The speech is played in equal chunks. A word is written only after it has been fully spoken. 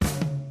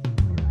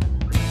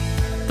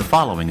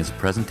following is a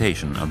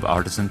presentation of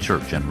Artisan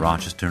Church in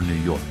Rochester, New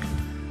York.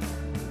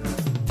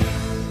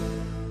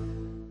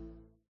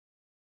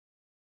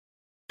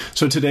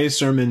 So today's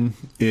sermon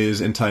is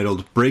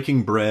entitled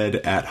Breaking Bread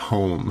at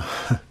Home,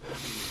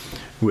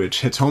 which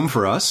hits home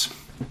for us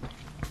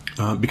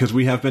because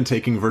we have been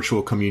taking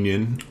virtual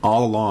communion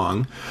all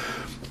along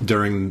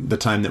during the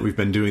time that we've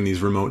been doing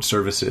these remote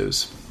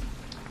services.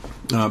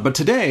 But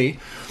today,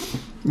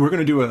 we're going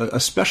to do a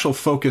special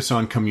focus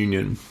on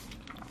communion.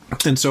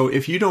 And so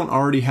if you don't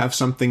already have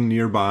something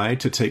nearby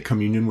to take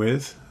communion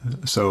with,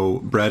 so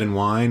bread and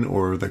wine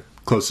or the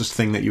closest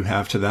thing that you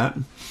have to that,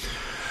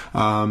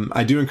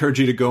 I do encourage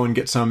you to go and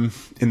get some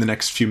in the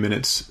next few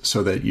minutes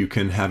so that you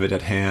can have it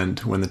at hand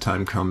when the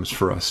time comes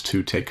for us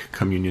to take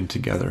communion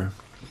together.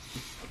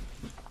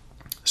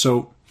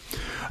 So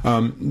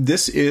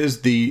this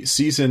is the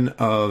season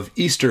of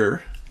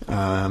Easter.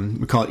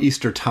 We call it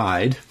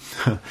Eastertide.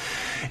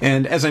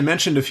 And as I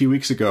mentioned a few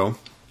weeks ago,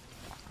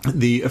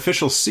 the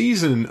official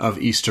season of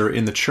Easter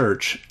in the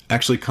church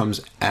actually comes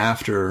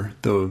after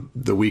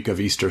the week of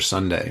Easter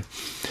Sunday.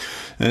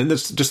 And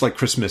that's just like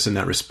Christmas in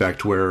that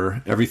respect,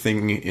 where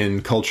everything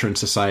in culture and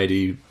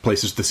society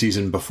places the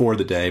season before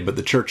the day, but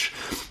the church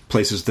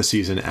places the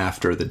season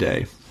after the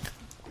day.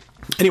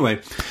 Anyway,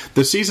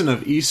 the season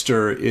of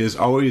Easter is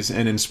always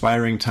an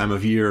inspiring time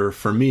of year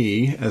for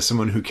me as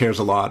someone who cares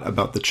a lot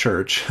about the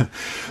church,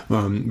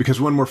 because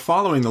when we're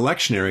following the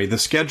lectionary, the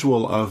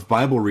schedule of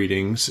Bible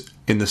readings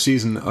in the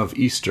season of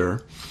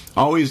Easter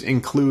always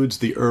includes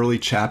the early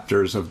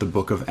chapters of the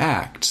book of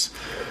Acts.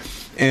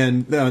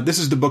 And this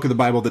is the book of the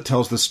Bible that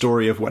tells the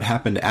story of what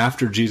happened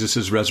after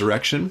Jesus'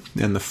 resurrection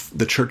and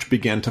the church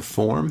began to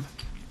form.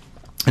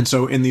 And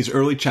so in these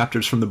early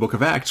chapters from the book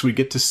of Acts, we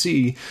get to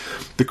see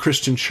the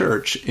Christian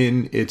church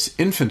in its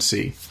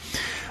infancy,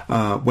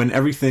 when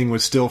everything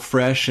was still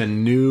fresh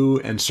and new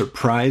and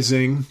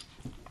surprising,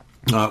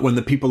 when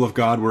the people of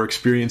God were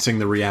experiencing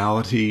the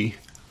reality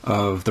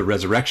of the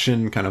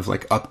resurrection, kind of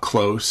like up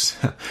close.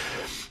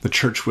 The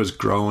church was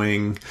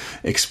growing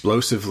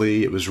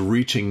explosively. It was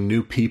reaching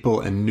new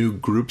people and new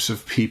groups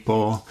of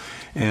people.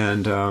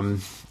 And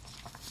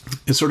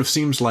it sort of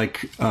seems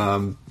like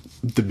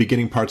the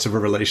beginning parts of a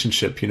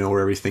relationship, where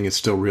everything is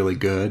still really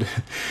good,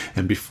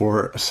 and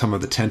before some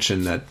of the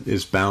tension that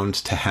is bound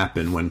to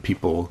happen when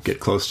people get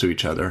close to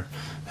each other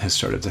has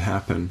started to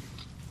happen.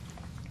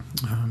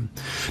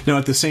 Now,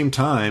 at the same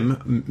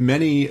time,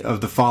 many of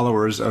the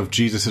followers of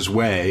Jesus'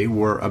 way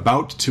were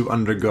about to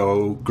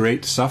undergo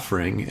great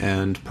suffering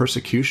and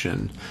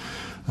persecution,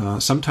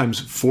 sometimes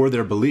for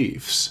their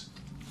beliefs.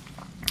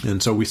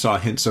 And so we saw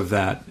hints of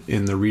that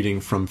in the reading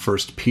from 1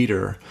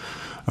 Peter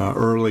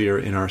earlier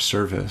in our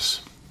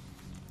service.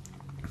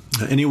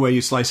 Any way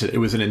you slice it, it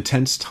was an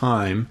intense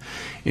time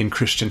in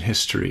Christian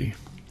history.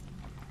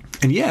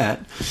 And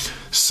yet,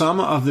 some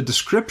of the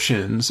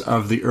descriptions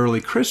of the early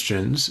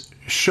Christians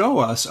show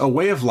us a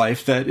way of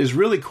life that is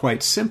really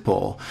quite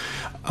simple.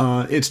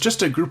 It's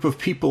just a group of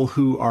people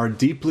who are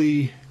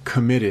deeply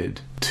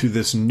committed to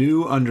this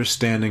new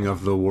understanding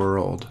of the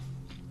world.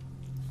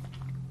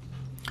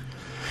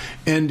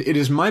 And it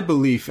is my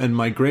belief and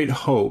my great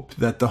hope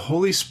that the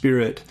Holy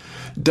Spirit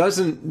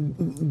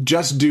doesn't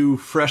just do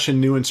fresh and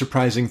new and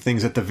surprising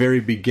things at the very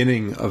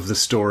beginning of the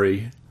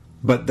story,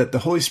 but that the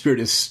Holy Spirit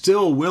is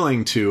still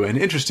willing to and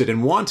interested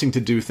in wanting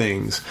to do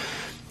things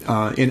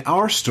in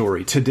our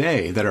story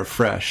today that are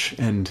fresh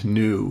and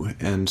new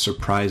and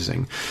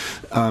surprising.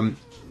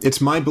 It's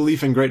my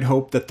belief and great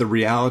hope that the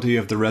reality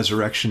of the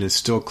resurrection is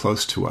still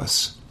close to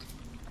us,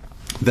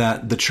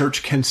 that the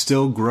church can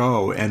still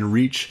grow and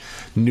reach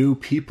new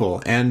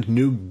people and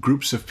new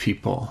groups of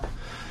people.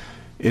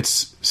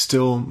 It's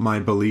still my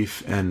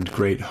belief and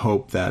great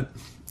hope that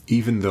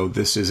even though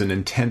this is an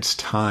intense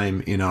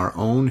time in our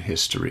own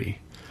history,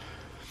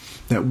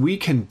 that we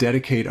can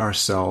dedicate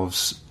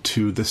ourselves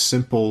to the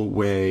simple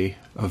way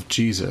of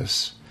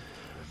Jesus,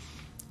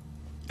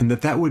 and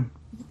that would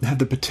have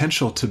the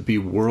potential to be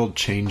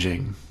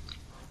world-changing.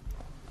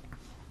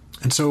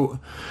 And so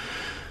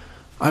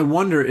I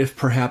wonder if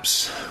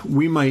perhaps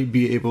we might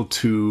be able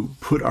to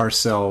put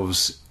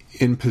ourselves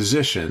in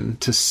position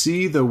to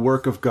see the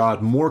work of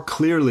God more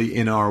clearly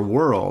in our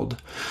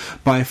world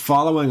by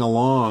following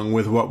along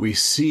with what we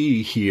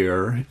see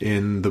here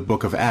in the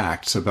book of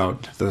Acts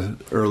about the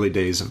early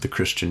days of the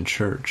Christian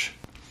church.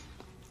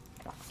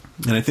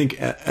 And I think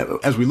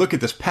as we look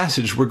at this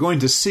passage, we're going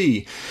to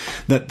see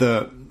that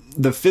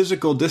the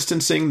physical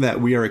distancing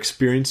that we are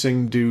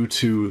experiencing due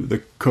to the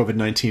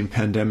COVID-19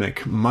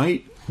 pandemic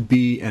might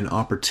be an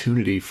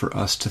opportunity for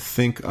us to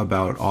think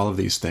about all of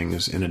these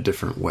things in a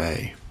different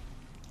way.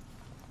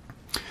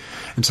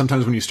 And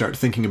sometimes when you start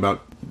thinking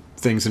about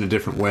things in a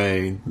different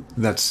way,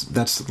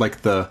 that's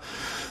like the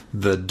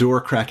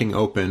door cracking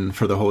open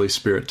for the Holy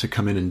Spirit to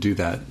come in and do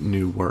that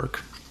new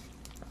work.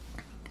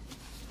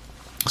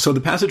 So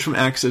the passage from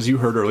Acts, as you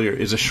heard earlier,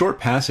 is a short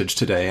passage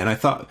today, and I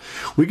thought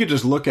we could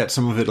just look at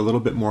some of it a little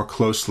bit more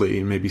closely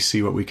and maybe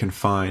see what we can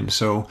find.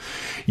 So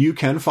you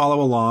can follow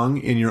along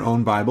in your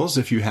own Bibles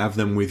if you have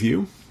them with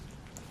you.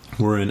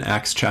 We're in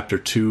Acts chapter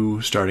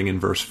 2, starting in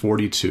verse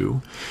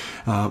 42.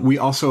 We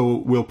also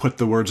will put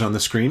the words on the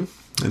screen.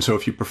 And so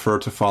if you prefer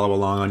to follow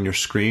along on your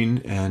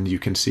screen and you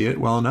can see it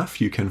well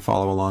enough, you can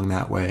follow along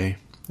that way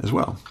as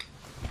well.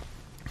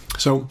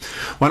 So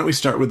why don't we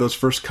start with those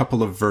first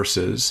couple of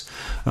verses,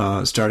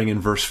 starting in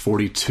verse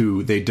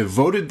 42. They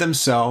devoted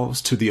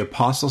themselves to the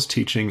apostles'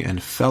 teaching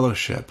and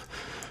fellowship,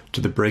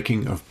 to the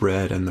breaking of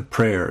bread and the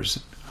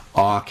prayers.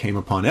 Awe came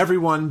upon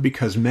everyone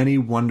because many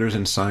wonders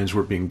and signs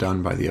were being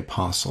done by the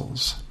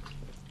apostles.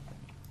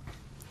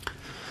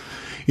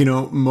 You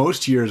know,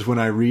 most years when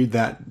I read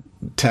that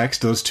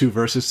text, those two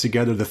verses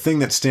together, the thing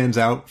that stands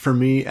out for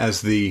me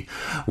as the,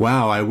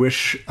 wow, I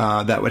wish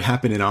that would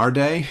happen in our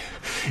day,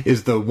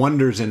 is the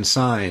wonders and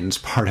signs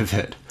part of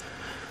it.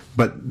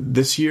 But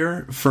this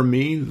year, for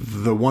me,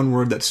 the one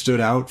word that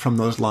stood out from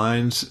those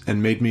lines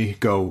and made me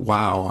go,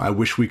 wow, I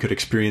wish we could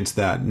experience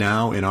that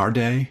now in our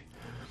day,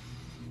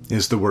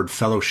 is the word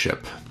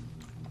fellowship.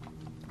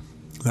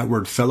 That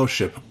word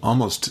fellowship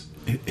almost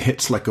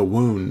hits like a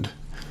wound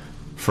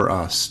for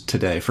us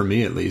today, for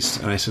me at least,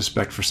 and I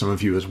suspect for some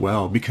of you as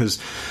well, because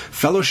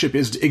fellowship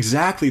is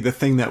exactly the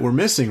thing that we're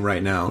missing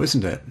right now,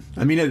 isn't it?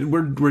 I mean,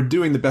 we're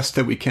doing the best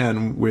that we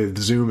can with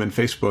Zoom and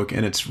Facebook,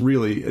 and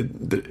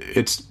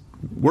it's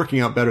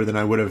working out better than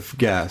I would have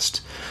guessed.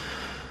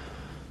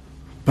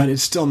 But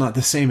it's still not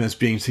the same as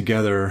being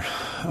together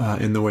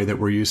in the way that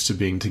we're used to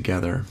being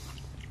together.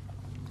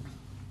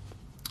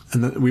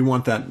 And we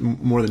want that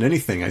more than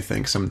anything, I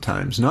think,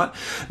 sometimes. Not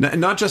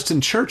just in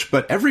church,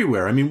 but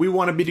everywhere. I mean, we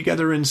want to be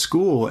together in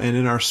school and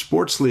in our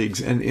sports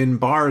leagues and in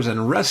bars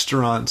and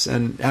restaurants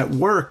and at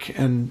work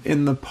and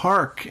in the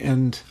park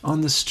and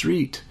on the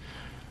street.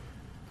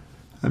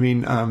 I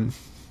mean,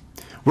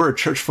 we're a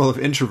church full of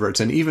introverts,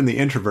 and even the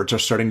introverts are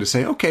starting to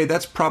say, okay,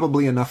 that's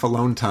probably enough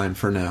alone time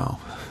for now.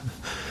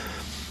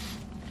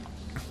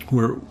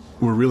 We're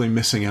really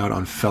missing out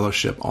on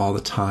fellowship all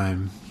the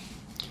time.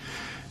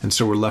 And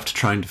so we're left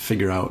trying to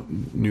figure out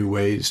new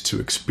ways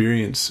to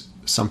experience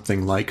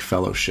something like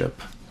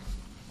fellowship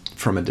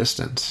from a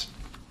distance.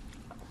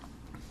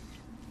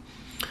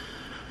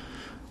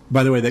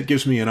 By the way, that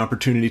gives me an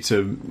opportunity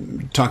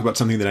to talk about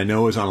something that I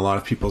know is on a lot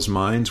of people's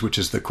minds, which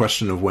is the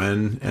question of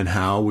when and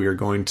how we are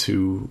going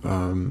to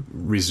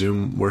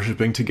resume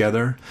worshiping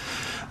together.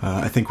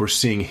 I think we're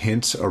seeing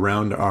hints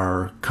around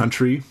our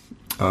country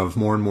of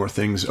more and more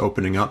things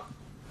opening up.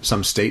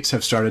 Some states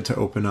have started to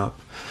open up.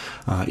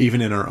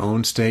 Even in our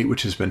own state,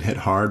 which has been hit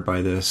hard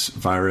by this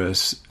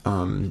virus,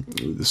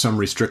 some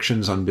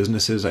restrictions on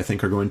businesses, I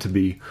think, are going to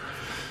be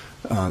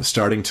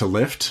starting to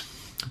lift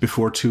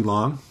before too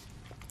long.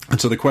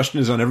 And so the question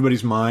is on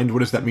everybody's mind, what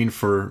does that mean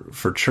for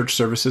church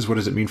services? What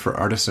does it mean for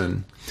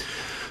Artisan?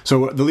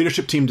 So the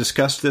leadership team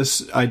discussed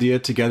this idea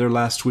together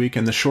last week,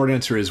 and the short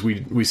answer is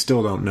we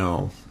still don't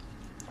know.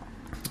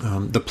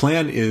 The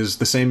plan is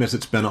the same as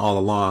it's been all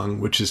along,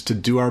 which is to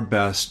do our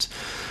best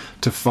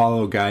to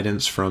follow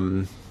guidance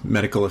from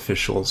medical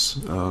officials,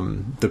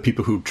 the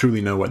people who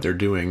truly know what they're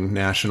doing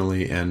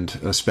nationally and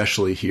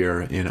especially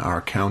here in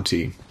our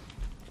county.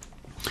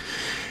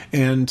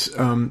 And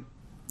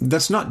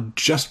that's not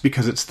just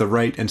because it's the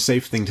right and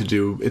safe thing to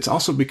do. It's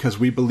also because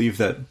we believe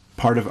that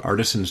part of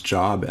Artisan's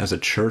job as a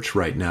church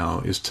right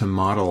now is to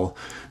model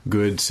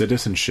good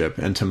citizenship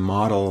and to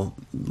model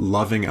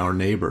loving our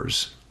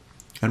neighbors.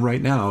 And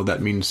right now,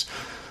 that means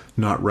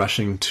not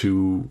rushing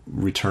to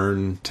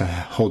return to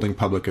holding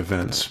public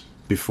events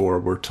before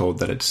we're told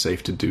that it's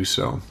safe to do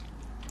so.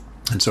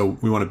 And so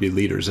we want to be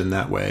leaders in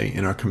that way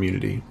in our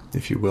community,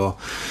 if you will.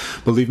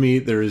 Believe me,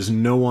 there is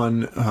no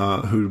one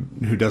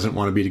who doesn't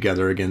want to be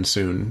together again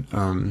soon,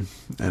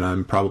 and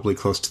I'm probably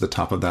close to the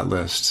top of that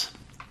list.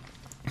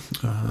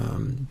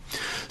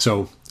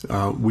 So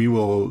we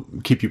will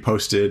keep you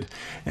posted,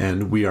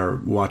 and we are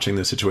watching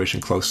the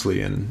situation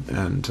closely,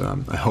 and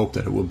I hope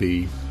that it will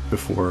be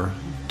before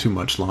too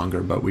much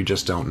longer, but we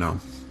just don't know.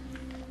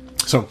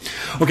 So,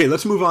 okay,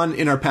 let's move on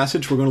in our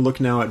passage. We're going to look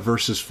now at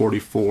verses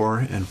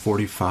 44 and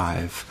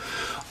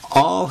 45.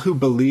 All who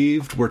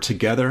believed were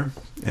together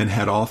and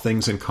had all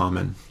things in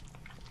common.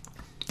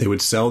 They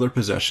would sell their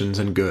possessions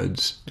and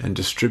goods and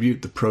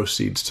distribute the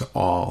proceeds to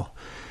all,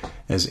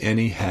 as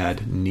any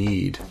had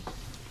need.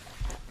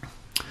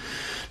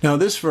 Now,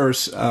 this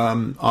verse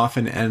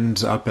often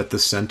ends up at the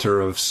center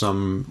of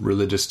some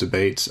religious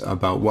debates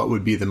about what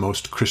would be the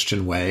most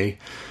Christian way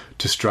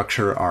to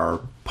structure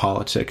our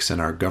politics and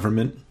our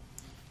government.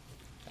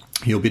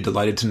 You'll be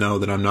delighted to know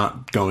that I'm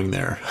not going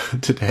there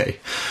today.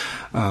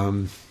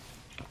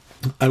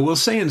 I will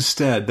say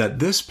instead that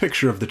this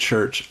picture of the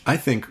church, I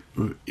think,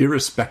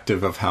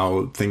 irrespective of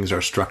how things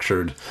are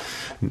structured,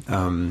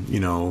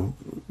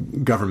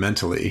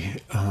 governmentally,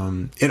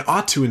 it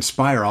ought to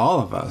inspire all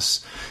of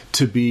us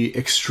to be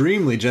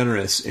extremely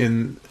generous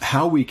in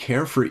how we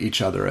care for each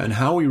other and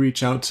how we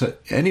reach out to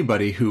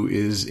anybody who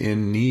is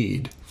in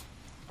need.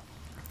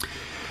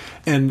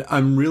 And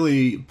I'm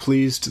really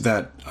pleased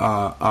that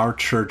our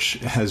church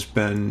has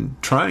been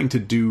trying to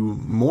do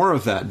more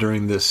of that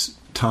during this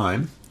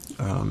time.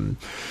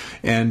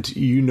 And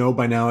you know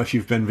by now, if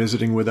you've been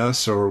visiting with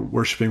us or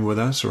worshiping with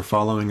us or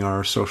following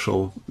our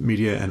social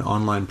media and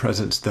online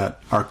presence,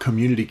 that our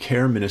community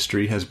care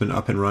ministry has been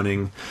up and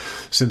running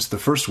since the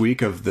first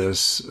week of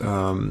this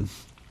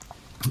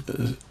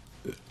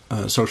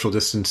social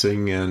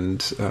distancing and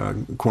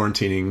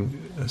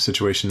quarantining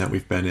situation that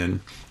we've been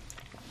in.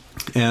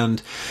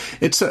 And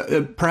it's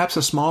perhaps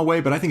a small way,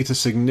 but I think it's a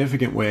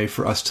significant way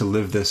for us to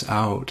live this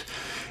out.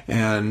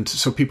 And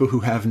so people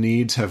who have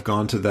needs have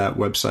gone to that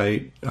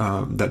website,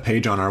 that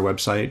page on our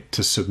website,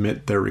 to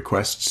submit their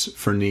requests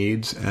for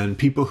needs. And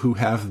people who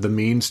have the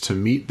means to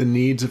meet the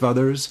needs of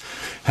others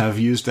have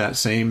used that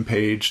same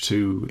page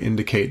to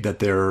indicate that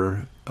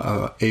they're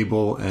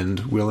able and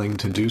willing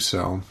to do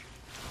so.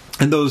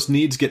 And those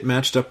needs get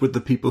matched up with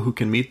the people who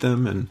can meet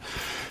them. And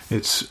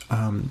it's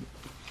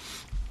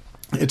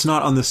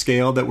not on the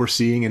scale that we're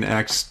seeing in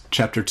Acts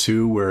chapter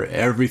 2, where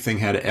everybody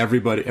had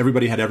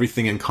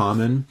everything in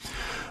common.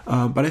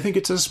 But I think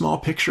it's a small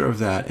picture of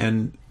that,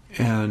 and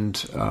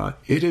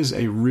it is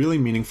a really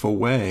meaningful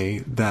way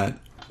that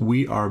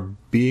we are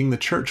being the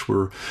church.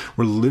 We're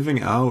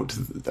living out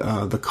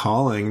the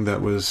calling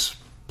that was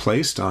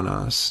placed on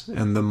us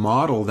and the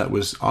model that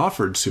was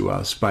offered to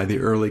us by the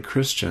early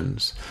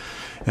Christians,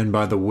 and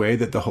by the way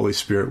that the Holy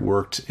Spirit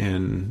worked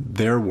in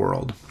their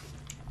world.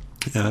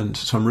 And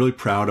so I'm really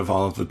proud of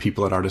all of the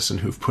people at Artisan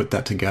who've put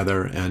that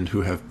together and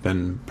who have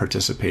been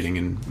participating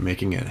in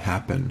making it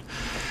happen.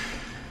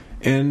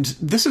 And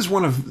this is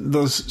one of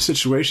those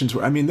situations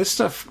where,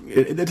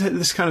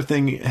 this kind of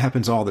thing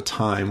happens all the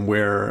time,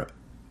 where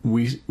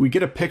we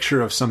get a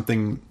picture of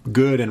something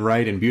good and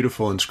right and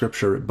beautiful in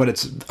Scripture, but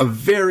it's a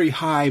very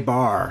high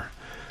bar,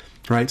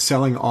 right?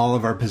 Selling all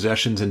of our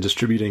possessions and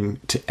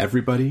distributing to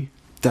everybody,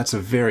 that's a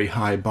very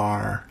high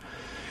bar.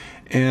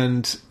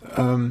 And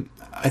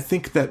I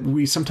think that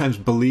we sometimes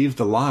believe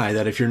the lie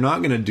that if you're not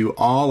going to do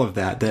all of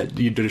that, that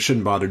you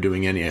shouldn't bother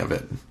doing any of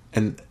it.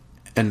 And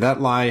that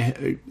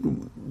lie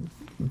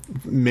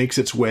makes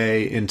its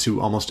way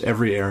into almost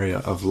every area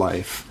of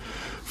life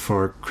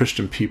for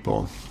Christian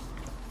people.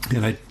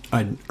 And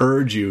I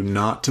urge you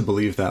not to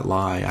believe that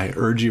lie. I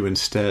urge you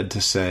instead to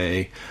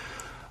say,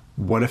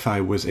 what if I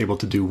was able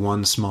to do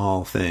one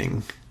small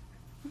thing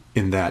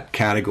in that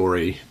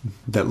category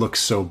that looks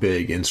so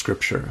big in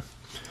Scripture?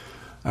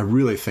 I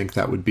really think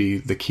that would be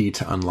the key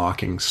to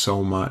unlocking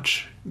so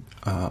much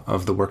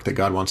of the work that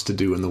God wants to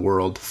do in the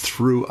world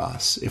through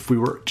us, if we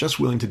were just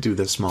willing to do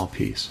this small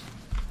piece.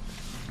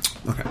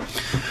 Okay,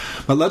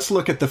 but let's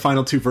look at the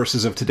final two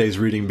verses of today's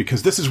reading,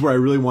 because this is where I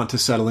really want to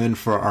settle in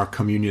for our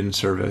communion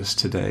service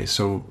today.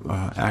 So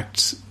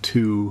Acts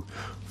 2,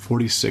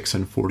 46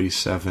 and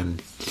 47.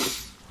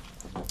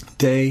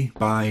 Day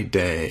by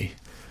day,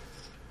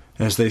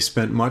 as they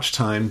spent much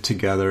time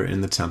together in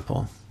the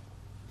temple,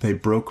 they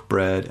broke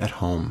bread at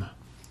home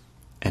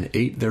and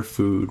ate their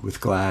food with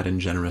glad and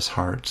generous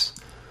hearts,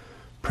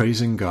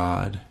 praising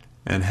God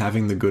and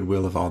having the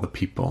goodwill of all the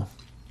people.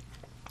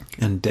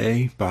 And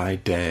day by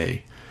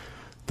day,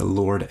 the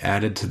Lord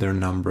added to their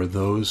number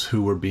those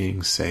who were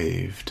being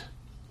saved.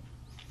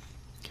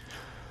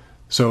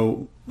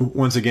 So,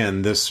 once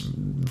again, this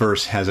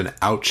verse has an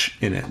ouch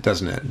in it,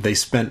 doesn't it? They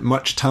spent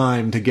much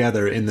time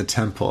together in the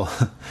temple.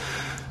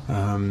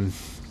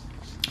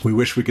 We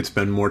wish we could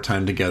spend more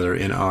time together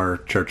in our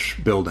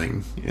church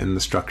building, in the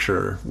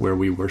structure where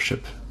we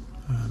worship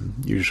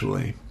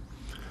usually.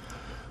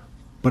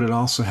 But it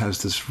also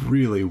has this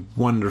really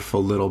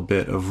wonderful little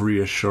bit of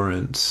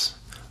reassurance,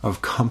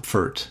 of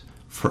comfort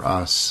for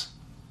us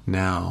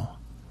now.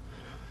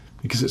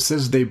 Because it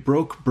says they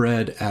broke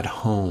bread at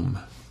home.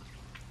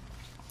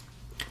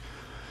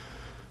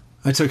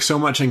 I took so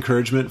much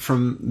encouragement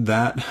from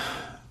that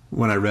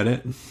when I read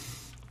it.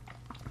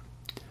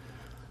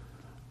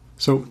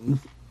 So,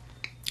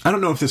 I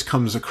don't know if this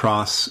comes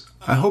across,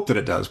 I hope that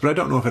it does, but I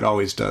don't know if it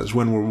always does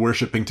when we're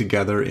worshiping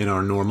together in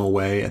our normal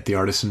way at the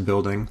Artisan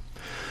building.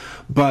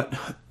 But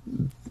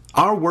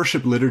our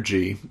worship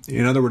liturgy,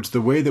 in other words,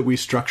 the way that we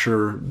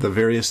structure the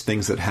various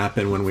things that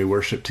happen when we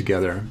worship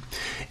together,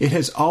 it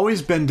has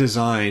always been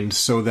designed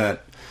so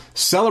that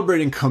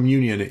celebrating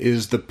communion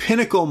is the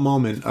pinnacle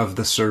moment of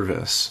the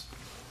service.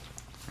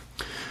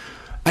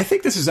 I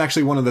think this is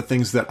actually one of the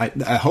things that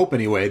I hope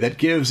anyway, that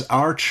gives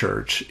our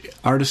church,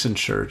 Artisan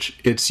Church,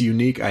 its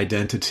unique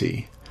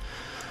identity.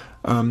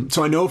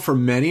 So I know for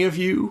many of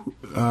you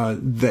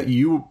that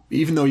you,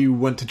 even though you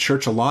went to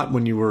church a lot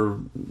when you were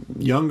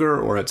younger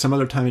or at some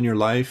other time in your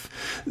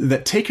life,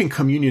 that taking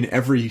communion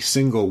every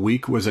single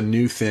week was a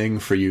new thing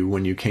for you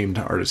when you came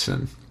to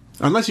Artisan.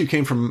 Unless you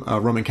came from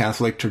a Roman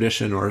Catholic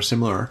tradition or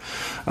similar,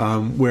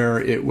 where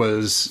it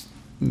was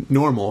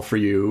normal for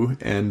you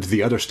and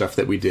the other stuff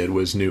that we did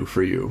was new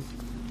for you.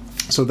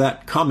 So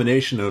that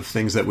combination of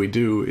things that we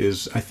do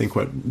is, I think,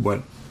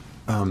 what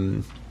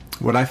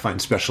I find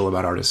special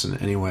about Artisan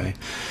anyway.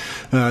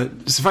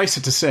 Suffice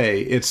it to say,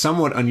 it's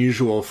somewhat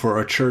unusual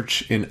for a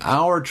church in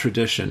our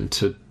tradition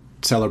to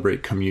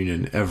celebrate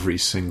communion every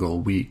single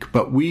week.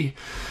 But we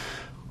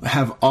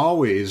have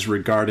always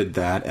regarded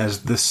that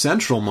as the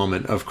central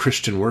moment of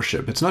Christian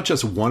worship. It's not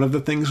just one of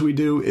the things we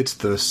do, it's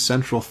the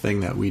central thing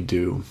that we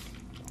do.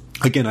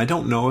 Again, I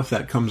don't know if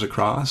that comes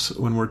across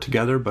when we're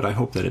together, but I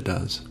hope that it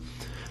does.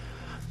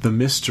 The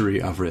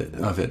mystery of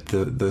it,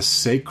 the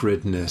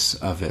sacredness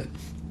of it,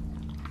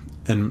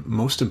 and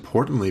most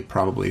importantly,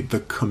 probably,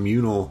 the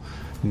communal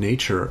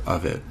nature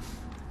of it.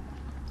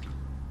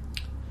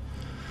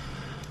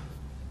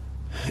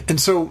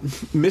 And so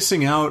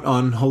missing out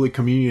on Holy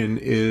Communion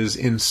is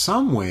in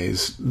some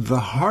ways the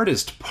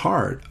hardest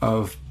part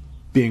of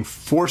being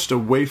forced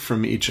away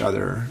from each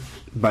other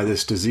by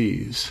this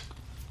disease.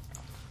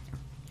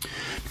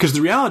 Because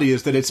the reality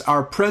is that it's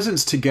our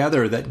presence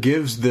together that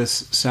gives this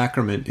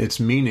sacrament its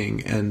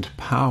meaning and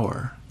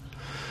power.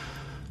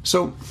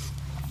 So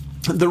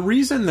the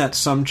reason that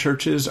some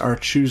churches are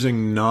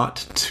choosing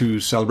not to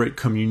celebrate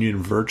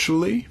communion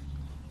virtually,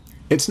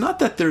 it's not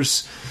that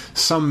there's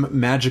some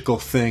magical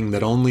thing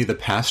that only the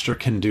pastor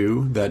can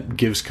do that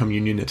gives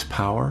communion its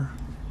power.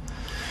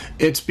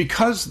 It's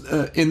because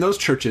in those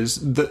churches,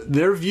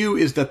 their view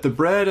is that the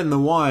bread and the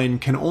wine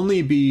can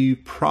only be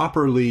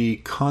properly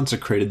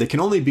consecrated. They can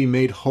only be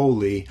made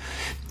holy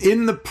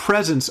in the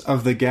presence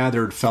of the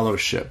gathered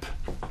fellowship.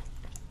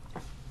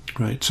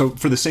 Right? So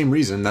for the same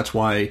reason, that's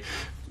why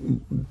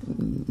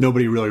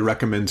nobody really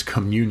recommends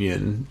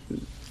communion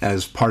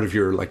as part of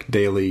your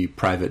daily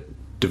private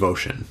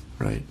devotion,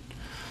 right?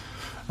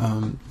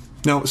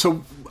 Now,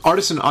 so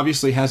Artisan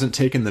obviously hasn't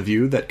taken the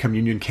view that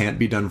communion can't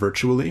be done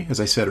virtually. As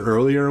I said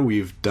earlier,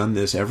 we've done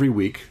this every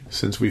week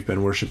since we've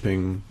been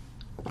worshiping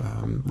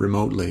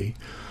remotely.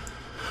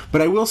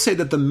 But I will say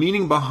that the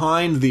meaning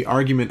behind the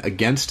argument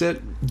against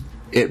it,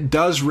 it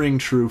does ring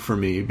true for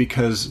me,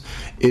 because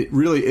it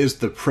really is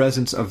the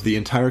presence of the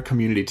entire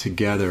community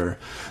together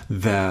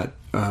that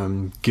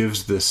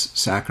gives this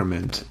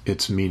sacrament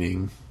its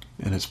meaning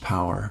and its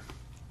power.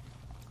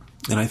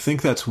 And I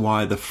think that's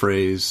why the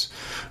phrase,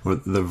 or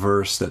the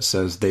verse that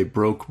says, "They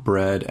broke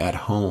bread at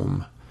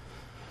home,"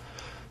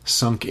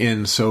 sunk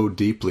in so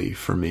deeply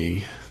for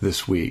me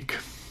this week.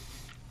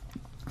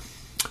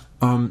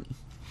 And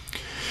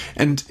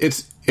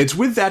it's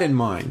with that in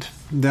mind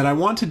that I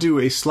want to do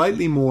a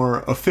slightly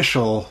more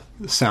official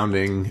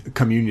sounding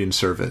communion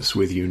service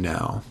with you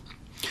now.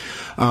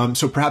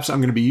 So perhaps I'm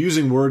going to be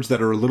using words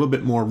that are a little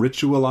bit more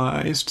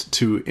ritualized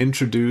to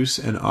introduce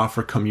and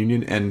offer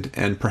communion,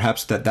 and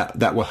perhaps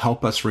that will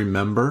help us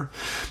remember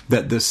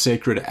that this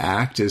sacred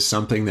act is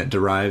something that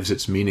derives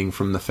its meaning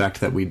from the fact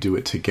that we do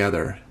it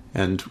together.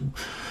 And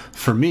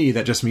for me,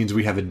 that just means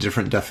we have a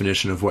different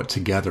definition of what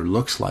together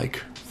looks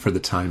like for the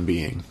time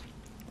being.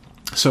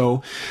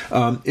 So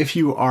if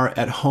you are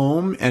at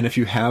home and if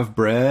you have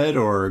bread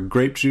or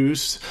grape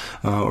juice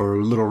or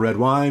a little red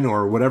wine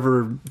or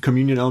whatever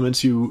communion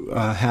elements you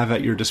have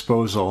at your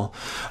disposal,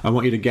 I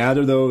want you to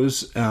gather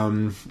those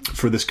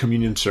for this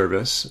communion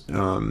service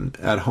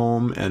at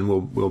home, and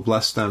we'll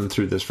bless them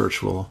through this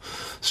virtual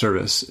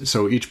service.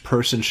 So each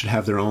person should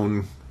have their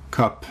own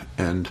cup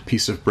and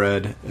piece of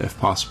bread. If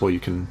possible, you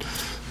can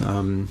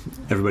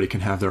everybody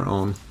can have their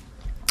own.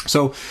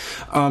 So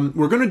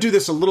we're going to do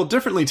this a little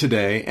differently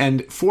today,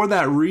 and for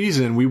that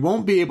reason, we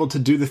won't be able to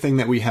do the thing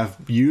that we have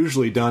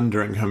usually done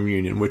during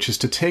communion, which is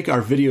to take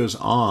our videos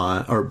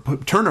on, or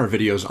turn our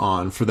videos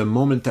on for the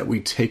moment that we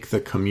take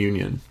the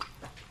communion.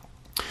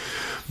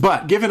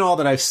 But given all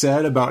that I've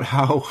said about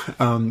how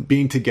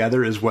being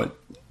together is what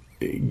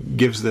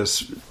gives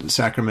this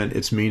sacrament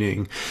its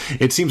meaning,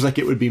 it seems like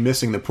it would be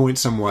missing the point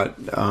somewhat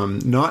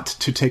not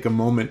to take a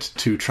moment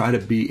to try to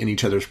be in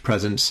each other's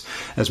presence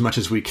as much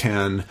as we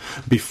can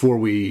before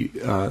we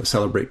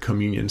celebrate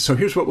communion. So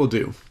here's what we'll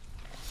do.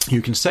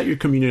 You can set your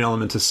communion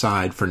elements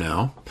aside for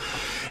now,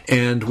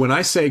 and when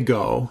I say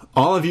go,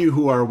 all of you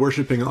who are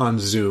worshiping on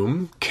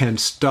Zoom can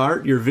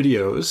start your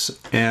videos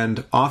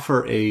and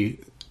offer a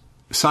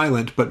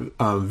silent but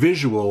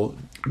visual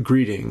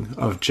greeting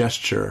of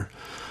gesture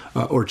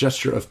or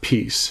gesture of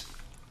peace.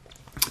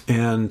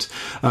 And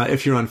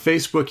if you're on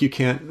Facebook, you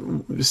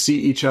can't see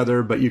each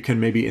other, but you can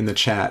maybe in the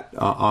chat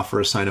offer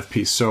a sign of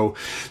peace. So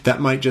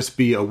that might just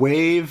be a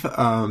wave.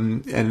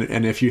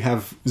 And if you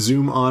have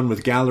Zoom on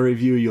with gallery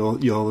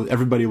view,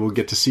 everybody will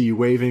get to see you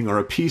waving, or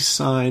a peace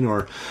sign,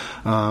 or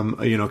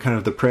kind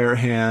of the prayer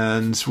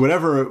hands,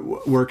 whatever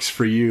works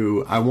for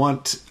you. I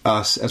want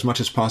us as much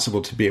as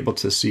possible to be able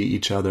to see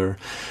each other,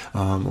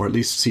 or at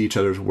least see each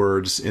other's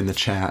words in the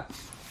chat.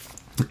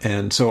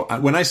 And so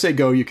when I say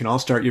go, you can all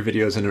start your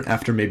videos, and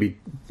after maybe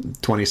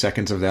 20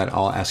 seconds of that,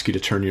 I'll ask you to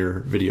turn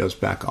your videos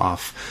back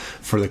off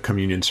for the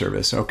communion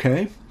service,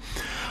 okay?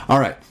 All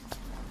right.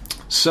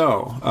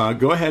 So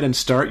go ahead and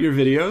start your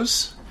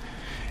videos,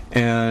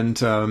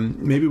 and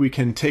maybe we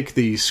can take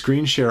the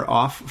screen share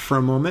off for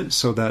a moment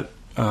so that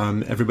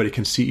everybody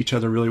can see each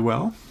other really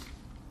well.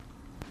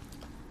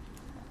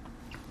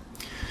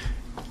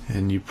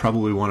 And you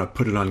probably want to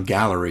put it on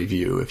gallery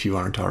view if you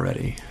aren't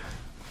already.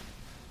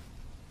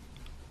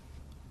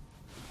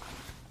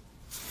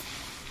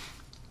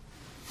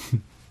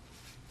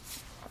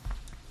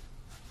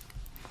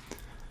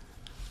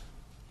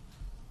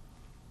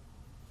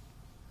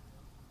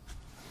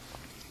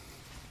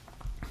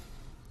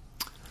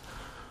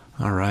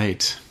 All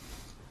right.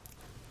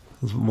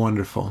 It was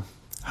wonderful.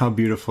 How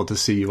beautiful to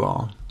see you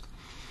all.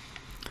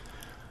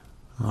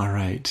 All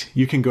right.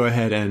 You can go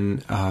ahead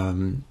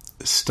and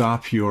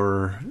stop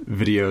your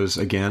videos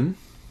again.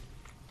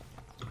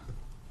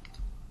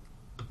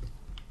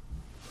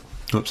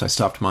 Oops, I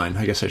stopped mine.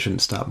 I guess I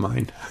shouldn't stop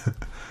mine.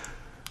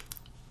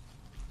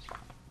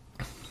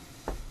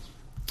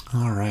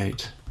 All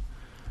right.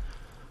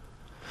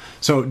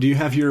 So, do you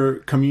have your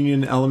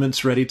communion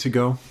elements ready to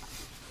go?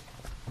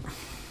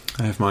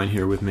 I have mine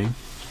here with me.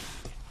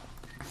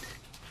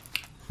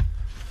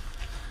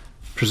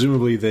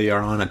 Presumably they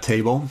are on a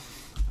table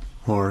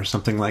or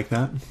something like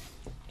that.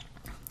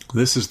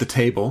 This is the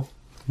table,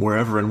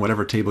 wherever and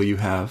whatever table you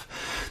have.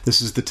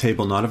 This is the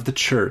table not of the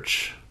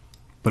church,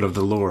 but of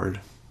the Lord.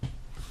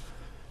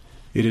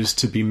 It is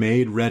to be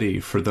made ready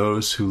for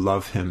those who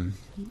love him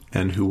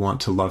and who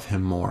want to love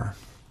him more.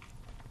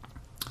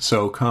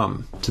 So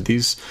come to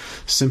these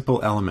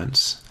simple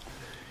elements,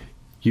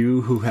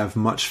 you who have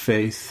much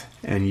faith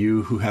and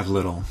you who have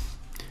little,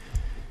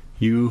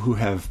 you who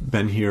have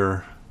been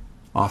here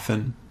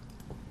often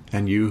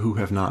and you who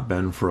have not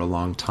been for a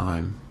long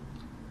time,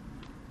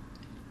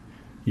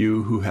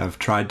 you who have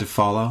tried to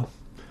follow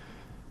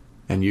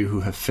and you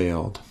who have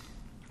failed.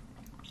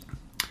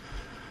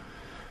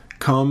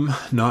 Come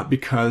not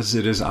because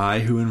it is I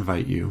who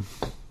invite you,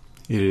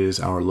 it is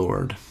our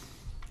Lord.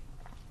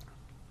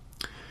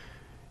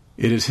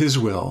 It is his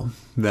will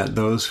that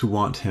those who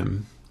want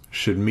him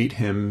should meet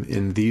him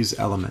in these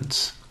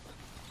elements,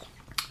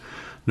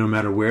 no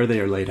matter where they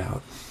are laid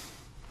out.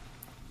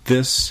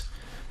 This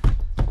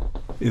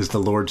is the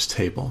Lord's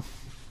table.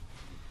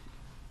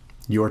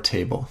 Your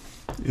table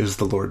is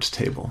the Lord's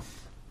table.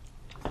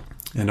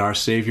 And our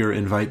Savior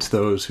invites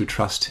those who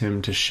trust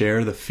him to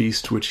share the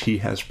feast which he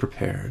has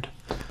prepared.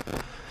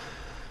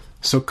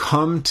 So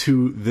come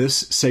to this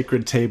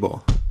sacred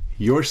table,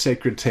 your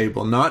sacred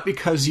table, not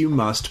because you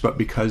must, but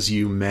because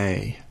you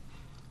may.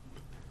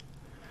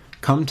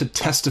 Come to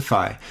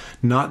testify,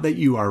 not that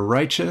you are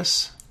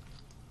righteous,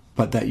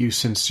 but that you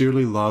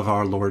sincerely love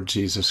our Lord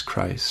Jesus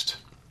Christ,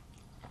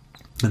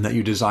 and that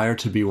you desire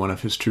to be one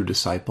of his true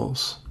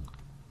disciples.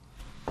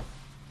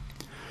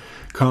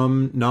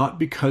 Come not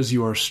because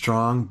you are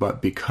strong,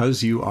 but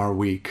because you are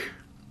weak.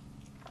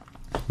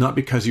 Not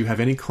because you have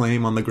any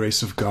claim on the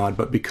grace of God,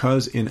 but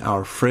because in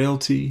our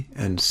frailty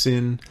and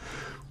sin,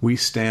 we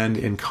stand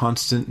in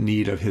constant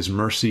need of his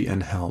mercy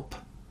and help.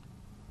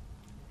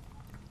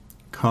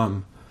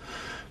 Come,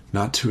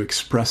 not to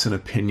express an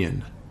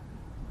opinion,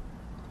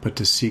 but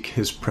to seek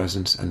his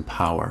presence and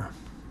power.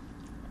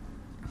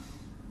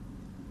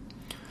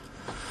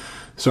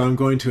 So I'm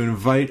going to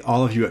invite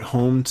all of you at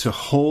home to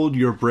hold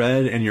your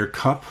bread and your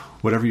cup,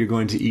 whatever you're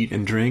going to eat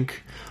and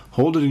drink.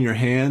 Hold it in your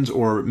hands,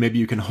 or maybe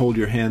you can hold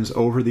your hands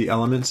over the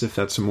elements if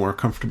that's a more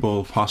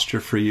comfortable posture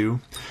for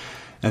you,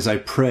 as I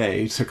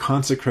pray to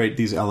consecrate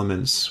these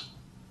elements,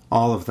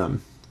 all of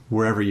them,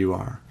 wherever you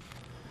are.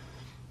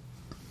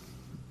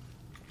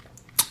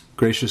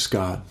 Gracious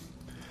God,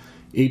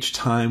 each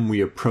time we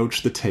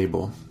approach the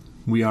table,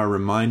 we are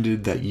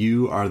reminded that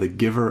you are the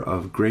giver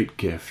of great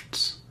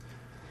gifts,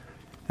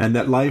 and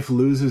that life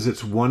loses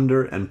its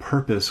wonder and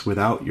purpose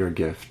without your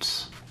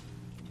gifts.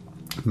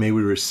 May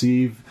we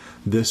receive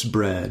this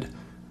bread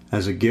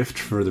as a gift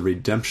for the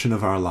redemption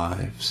of our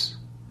lives.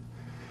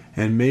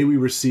 And may we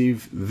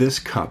receive this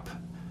cup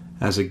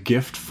as a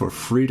gift for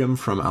freedom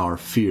from our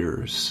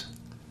fears.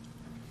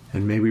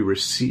 And may we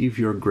receive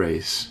your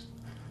grace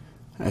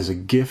as a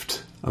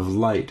gift of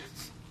light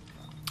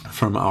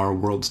from our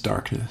world's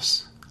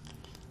darkness.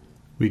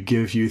 We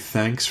give you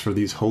thanks for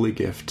these holy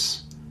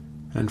gifts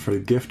and for the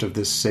gift of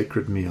this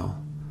sacred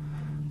meal.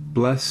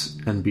 Bless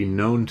and be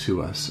known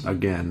to us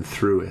again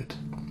through it.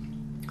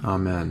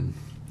 Amen.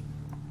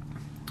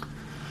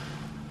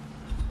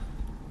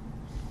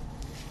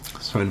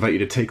 So I invite you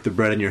to take the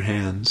bread in your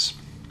hands.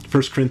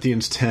 1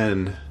 Corinthians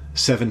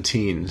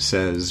 10:17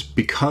 says,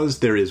 "Because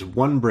there is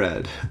one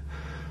bread,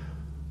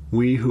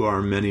 we who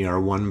are many are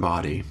one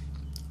body,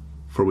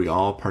 for we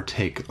all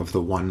partake of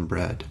the one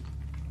bread."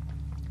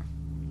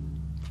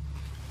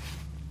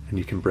 And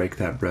you can break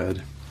that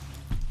bread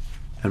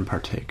and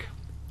partake.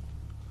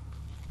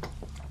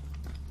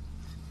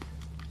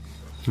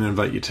 I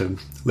invite you to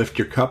lift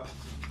your cup.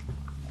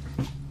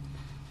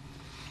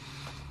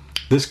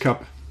 This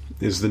cup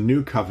is the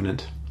new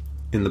covenant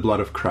in the blood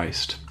of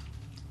Christ.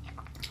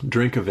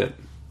 Drink of it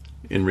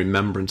in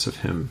remembrance of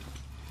him.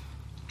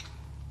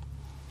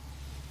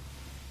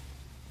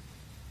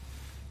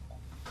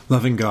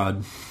 Loving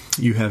God,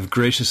 you have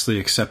graciously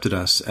accepted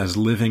us as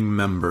living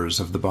members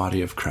of the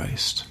body of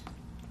Christ,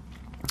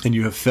 and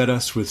you have fed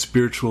us with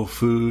spiritual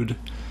food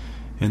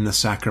in the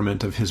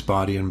sacrament of his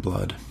body and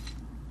blood.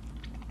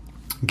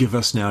 Give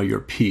us now your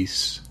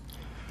peace,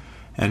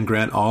 and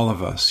grant all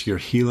of us your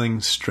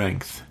healing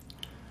strength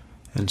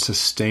and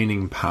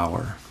sustaining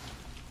power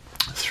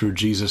through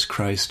Jesus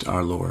Christ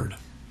our Lord.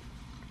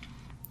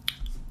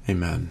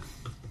 Amen.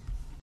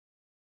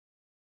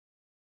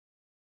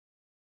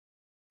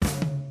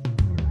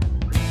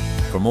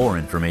 For more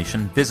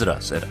information, visit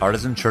us at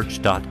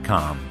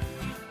artisanchurch.com.